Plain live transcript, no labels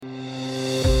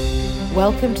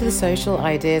Welcome to the Social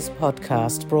Ideas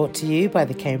podcast, brought to you by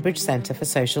the Cambridge Centre for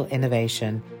Social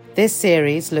Innovation. This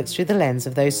series looks through the lens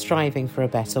of those striving for a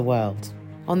better world.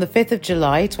 On the 5th of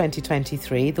July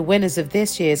 2023, the winners of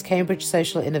this year's Cambridge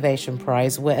Social Innovation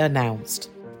Prize were announced.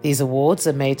 These awards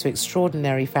are made to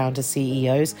extraordinary founder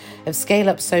CEOs of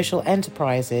scale-up social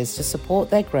enterprises to support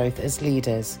their growth as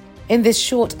leaders. In this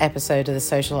short episode of the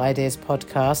Social Ideas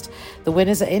podcast, the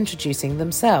winners are introducing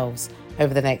themselves.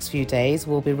 Over the next few days,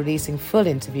 we'll be releasing full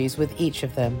interviews with each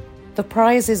of them. The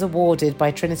prize is awarded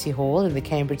by Trinity Hall in the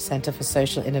Cambridge Centre for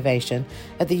Social Innovation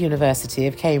at the University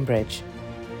of Cambridge.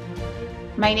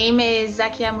 My name is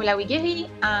Zakia Mulawigiri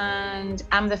and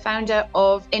I'm the founder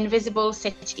of Invisible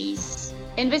Cities.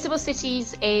 Invisible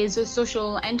Cities is a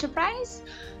social enterprise,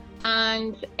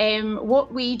 and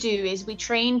what we do is we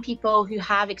train people who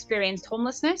have experienced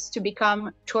homelessness to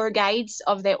become tour guides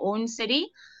of their own city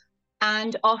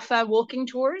and offer walking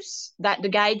tours that the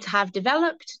guides have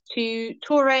developed to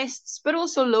tourists, but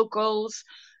also locals,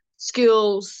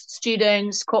 schools,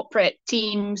 students, corporate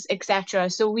teams, etc.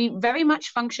 So we very much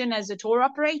function as a tour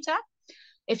operator.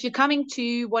 If you're coming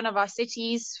to one of our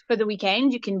cities for the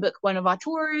weekend, you can book one of our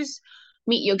tours,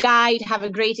 meet your guide, have a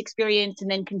great experience,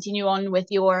 and then continue on with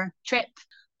your trip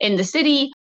in the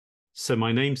city. So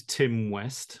my name's Tim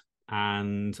West,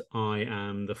 and I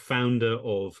am the founder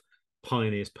of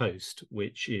Pioneers Post,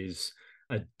 which is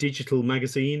a digital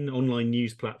magazine, online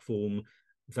news platform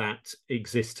that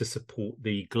exists to support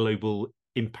the global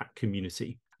impact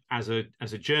community. As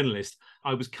a journalist,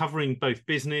 I was covering both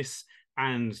business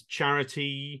and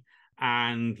charity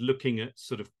and looking at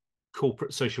sort of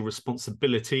corporate social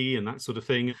responsibility and that sort of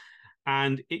thing.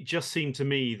 And it just seemed to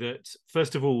me that,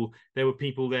 first of all, there were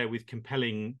people there with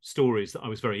compelling stories that I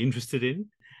was very interested in.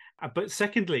 But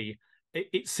secondly,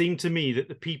 it seemed to me that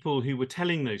the people who were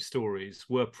telling those stories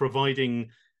were providing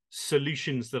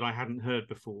solutions that I hadn't heard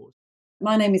before.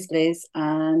 My name is Liz,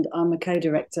 and I'm a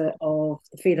co-director of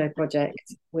the Philo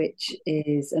Project, which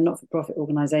is a not-for-profit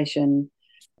organisation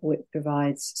which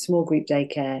provides small group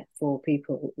daycare for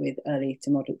people with early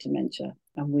to moderate dementia.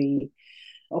 And we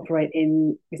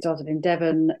started in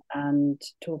Devon and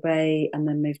Torbay, and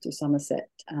then moved to Somerset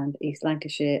and East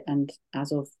Lancashire, and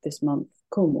as of this month,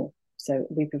 Cornwall. So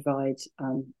we provide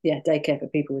daycare for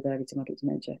people with early to moderate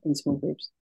dementia in small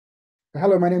groups.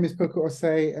 Hello, my name is Poku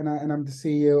Osei, and I'm the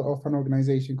CEO of an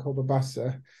organization called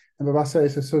Babasa. And Babasa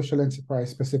is a social enterprise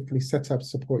specifically set up to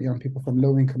support young people from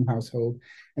low-income households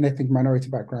and ethnic minority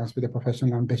backgrounds with their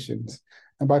professional ambitions.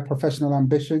 And by professional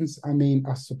ambitions, I mean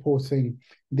us supporting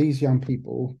these young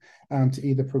people to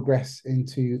either progress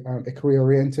into a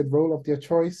career-oriented role of their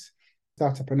choice,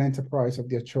 start up an enterprise of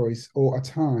their choice, or at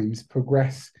times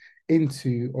progress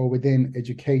into or within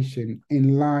education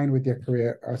in line with their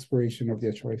career aspiration of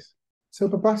their choice. So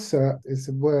Babasa is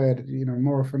a word,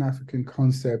 more of an African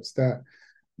concept that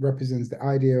represents the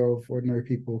idea of ordinary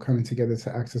people coming together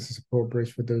to act as a support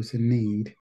bridge for those in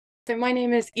need. So my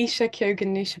name is Isha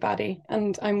Kyogan Nushabadi,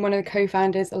 and I'm one of the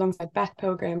co-founders alongside Beth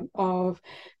Pilgrim of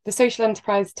the social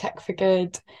enterprise Tech for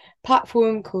Good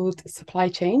platform called Supply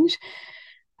Change.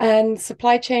 And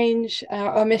Supply Change,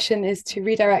 our mission is to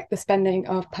redirect the spending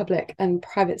of public and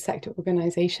private sector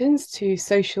organisations to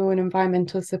social and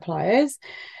environmental suppliers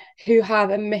who have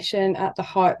a mission at the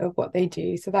heart of what they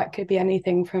do. So that could be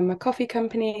anything from a coffee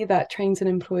company that trains and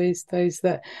employs those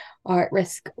that are at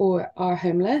risk or are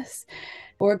homeless,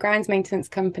 or a grounds maintenance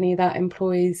company that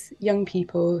employs young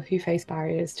people who face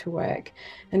barriers to work.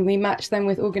 And we match them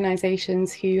with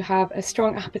organisations who have a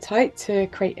strong appetite to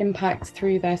create impact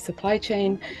through their supply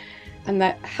chain, and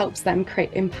that helps them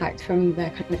create impact from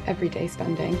their kind of everyday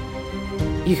spending.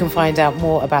 You can find out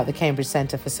more about the Cambridge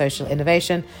Centre for Social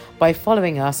Innovation by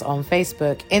following us on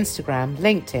Facebook, Instagram,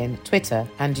 LinkedIn, Twitter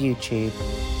and YouTube.